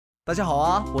大家好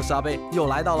啊，我是阿贝，又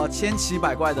来到了千奇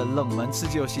百怪的冷门吃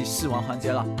鸡游戏试玩环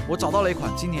节了。我找到了一款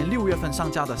今年6月份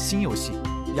上架的新游戏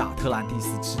《亚特兰蒂斯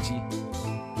吃鸡》。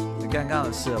很尴尬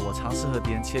的是，我尝试和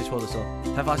敌人切磋的时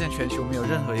候，才发现全球没有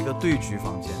任何一个对局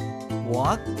房间。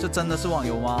这真的是网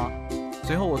游吗？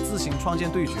随后我自行创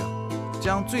建对局，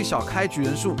将最小开局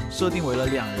人数设定为了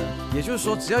2人，也就是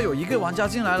说，只要有1个玩家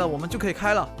进来了，我们就可以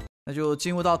开了。那就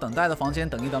进入到等待的房间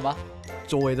等一等吧。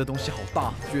周围的东西好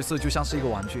大，角色就像是一个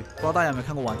玩具。不知道大家有没有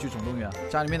看过《玩具总动员》啊？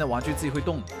家里面的玩具自己会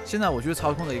动。现在我就是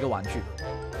操控的一个玩具。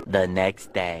The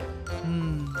next day，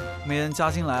 没人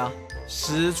加进来啊，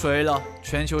实锤了！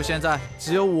全球现在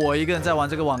只有我一个人在玩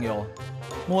这个网游。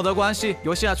没得关系，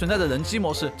游戏还存在着人机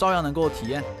模式，照样能够体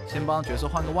验。先帮角色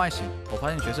换个外形，我发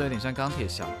现角色有点像钢铁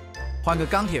侠，换个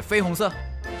钢铁绯红色。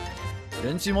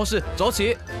人机模式走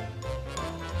起。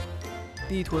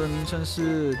地图的名称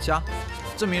是家。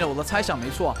证明了我的猜想没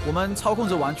错啊！我们操控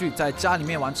着玩具在家里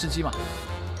面玩吃鸡嘛。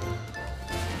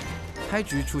开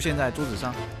局出现在桌子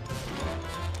上，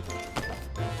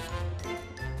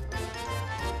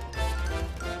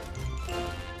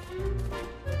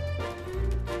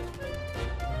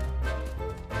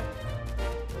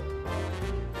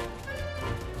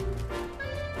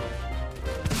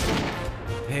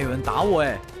有人打我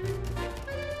哎！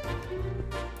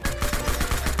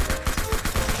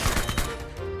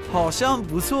好像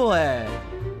不错哎。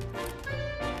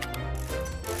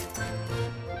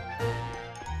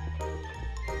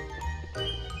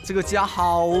这个家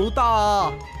好大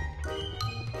啊！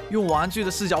用玩具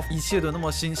的视角，一切都那么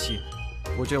新奇，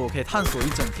我觉得我可以探索一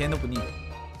整天都不腻。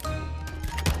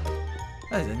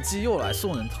哎，人机又来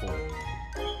送人头。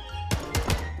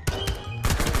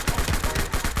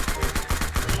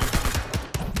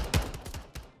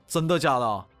真的假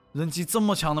的？人机这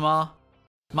么强的吗？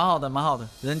蛮好的，蛮好的，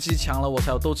人机强了，我才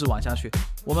有斗志玩下去。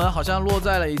我们好像落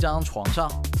在了一张床上，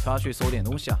跳下去搜点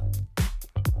东西啊。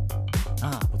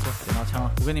不错，捡到枪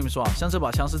了。我跟你们说啊，像这把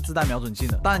枪是自带瞄准镜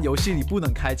的，但游戏里不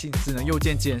能开镜，只能右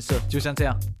键监射，就像这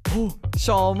样。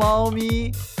小猫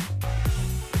咪，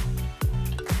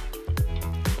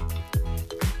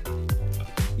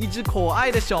一只可爱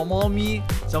的小猫咪。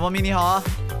小猫咪你好啊，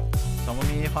小猫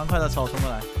咪欢快的朝冲过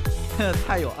来，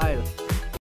太有爱了。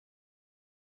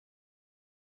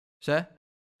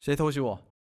谁偷袭我？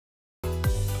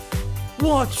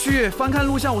我去！翻看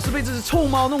录像，我是被这只臭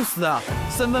猫弄死的。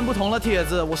身份不同了，帖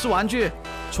子，我是玩具。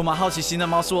充满好奇心的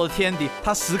猫是我的天敌，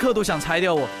它时刻都想拆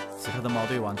掉我。此刻的猫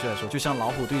对玩具来说，就像老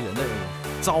虎对人类而言，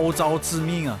招招致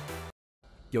命啊！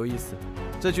有意思。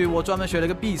这局我专门学了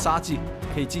个必杀技，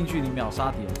可以近距离秒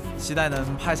杀敌人，期待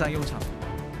能派上用场。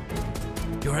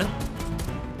有人。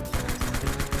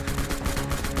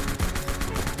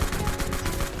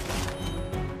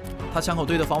他枪口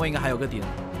对的方位应该还有个敌人。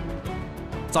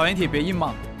早眼铁别硬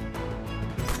嘛！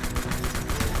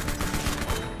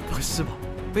不是吧？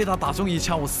被他打中一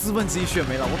枪，我1/4血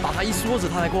没了。我打他一梭子，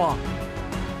他才挂。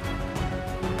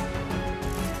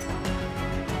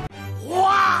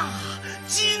哇！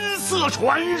金色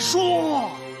传说！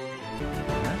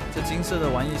这金色的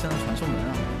玩意像是传送门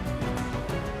啊！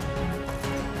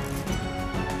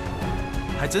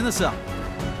还真的是啊！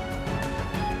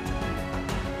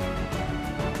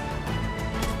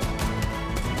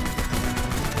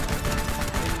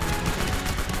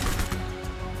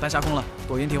弹下空了，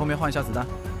躲掩体后面换一下子弹。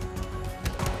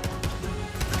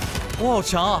我好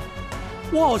强啊！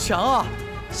我好强啊！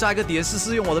下一个敌人试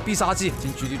试用我的必杀技，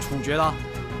近距离处决他。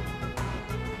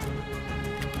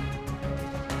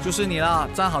就是你啦，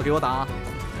站好给我打！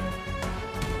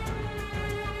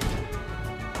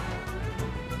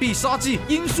必杀技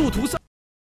音速屠杀。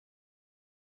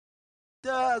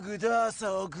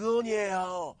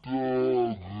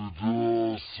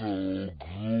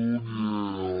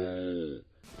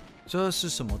这是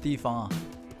什么地方啊？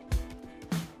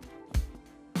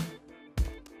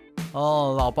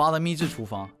老八的秘制厨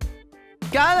房，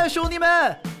干了，兄弟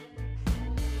们！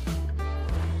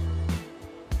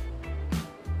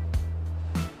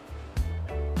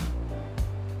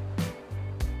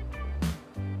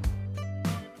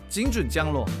精准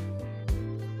降落，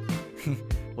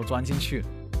我钻进去了，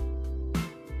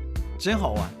真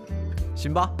好玩。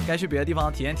行吧，该去别的地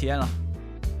方体验体验了。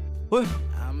喂！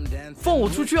放我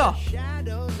出去啊！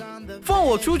放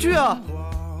我出去啊！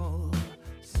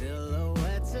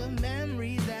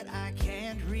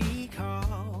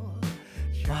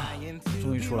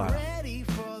终于出来了。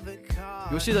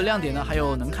游戏的亮点呢，还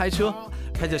有能开车，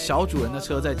开着小主人的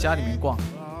车在家里面逛，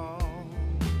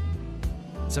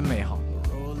真美好。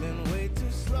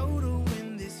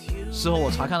事后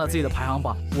我查看了自己的排行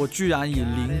榜，我居然以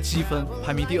0积分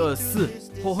排名第24，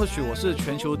或许我是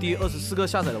全球第24个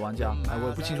下载的玩家，我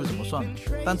也不清楚怎么算的。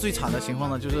但最惨的情况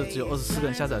呢，就是只有24个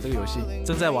人下载这个游戏，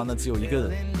正在玩的只有1个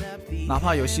人。哪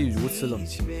怕游戏如此冷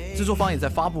清，制作方也在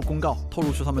发布公告，透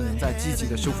露出他们仍在积极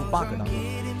的修复 bug 当中。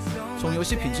从游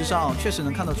戏品质上确实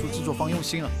能看得出制作方用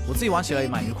心了，我自己玩起来也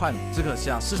蛮愉快的。只可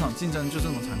惜市场竞争就是这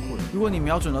么残酷的。如果你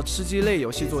瞄准了吃鸡类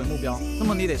游戏作为目标，那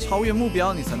么你得超越目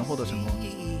标，你才能获得成功。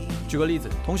举个例子，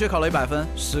同学考了100分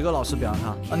，10个老师表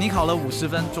扬他，你考了50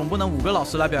分，总不能5个老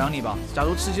师来表扬你吧？假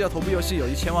如吃鸡的头部游戏有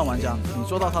1000万玩家，你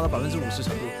做到它的50%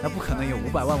程度，那不可能有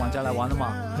500万玩家来玩的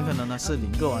嘛？很可能呢是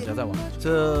0个玩家在玩，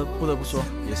这不得不说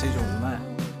也是一种无奈。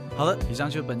好的，以上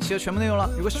就是本期的全部内容了。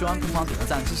如果喜欢，不妨点个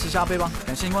赞支持下贝吧。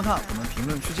感谢您观看，我们评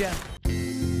论区见。